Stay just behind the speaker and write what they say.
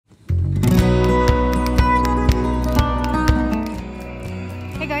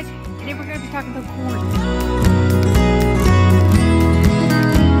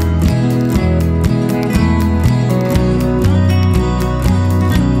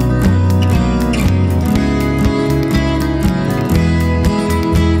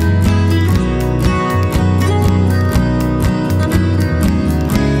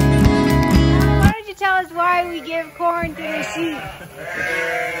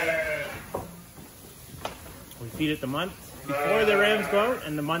feed it the month before the rams go out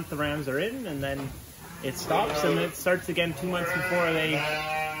and the month the rams are in, and then it stops and it starts again 2 months before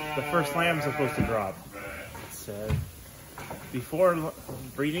the first lambs are supposed to drop. It's, before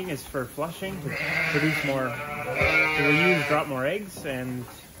breeding is for flushing to produce more, to drop more eggs, and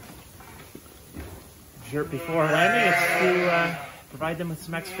before lambing it's to provide them with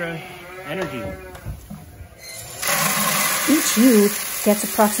some extra energy. Each ewe gets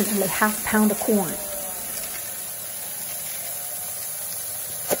approximately half a pound of corn.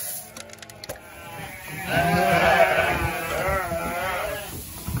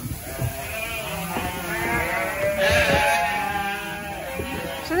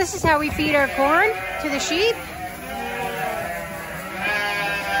 So this is how we feed our corn to the sheep.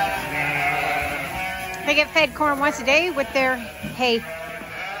 They get fed corn once a day with their hay.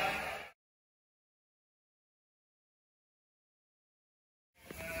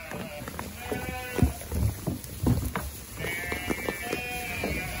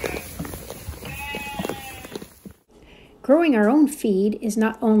 Growing our own feed is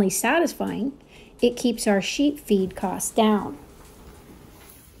not only satisfying, it keeps our sheep feed costs down.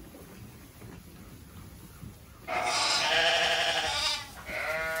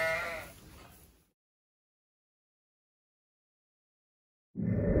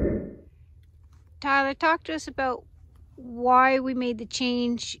 Tyler, talk to us about why we made the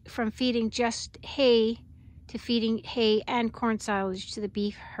change from feeding just hay to feeding hay and corn silage to the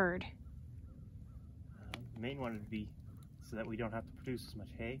beef herd. The main one would be so that we don't have to produce as much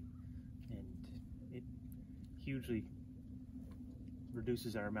hay, and it hugely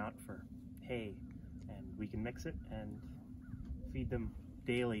reduces our amount for hay, and we can mix it and feed them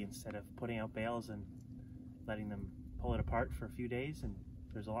daily instead of putting out bales and letting them pull it apart for a few days, and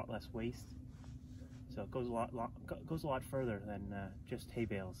there's a lot less waste. So it goes a lot further than just hay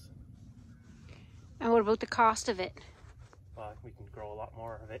bales. And what about the cost of it? We can grow a lot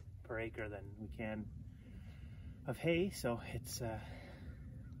more of it per acre than we can of hay, so it's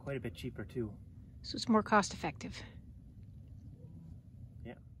quite a bit cheaper too. So it's more cost effective.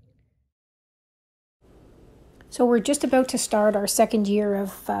 Yeah. So we're just about to start our second year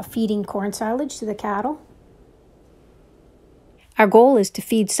of feeding corn silage to the cattle. Our goal is to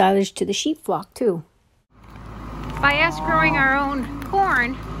feed silage to the sheep flock too. By us growing our own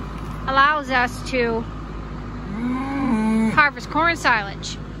corn allows us to harvest corn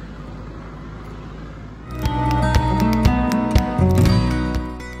silage.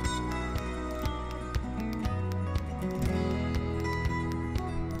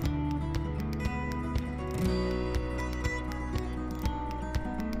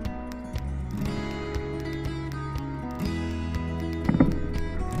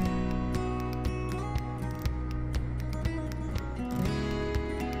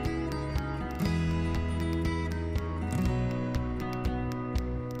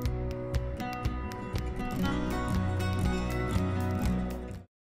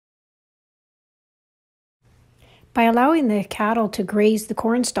 By allowing the cattle to graze the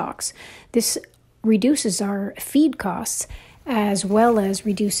corn stalks, this reduces our feed costs as well as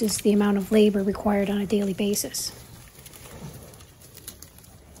reduces the amount of labor required on a daily basis.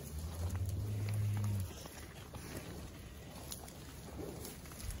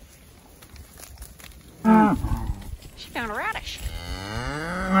 She found a radish.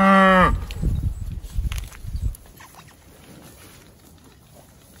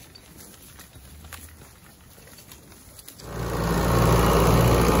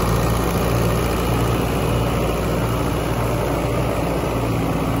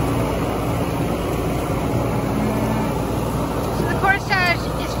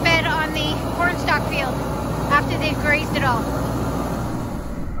 After they've grazed it all.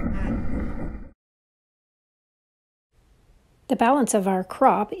 The balance of our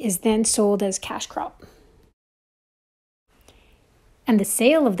crop is then sold as cash crop. And the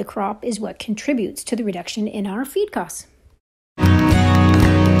sale of the crop is what contributes to the reduction in our feed costs.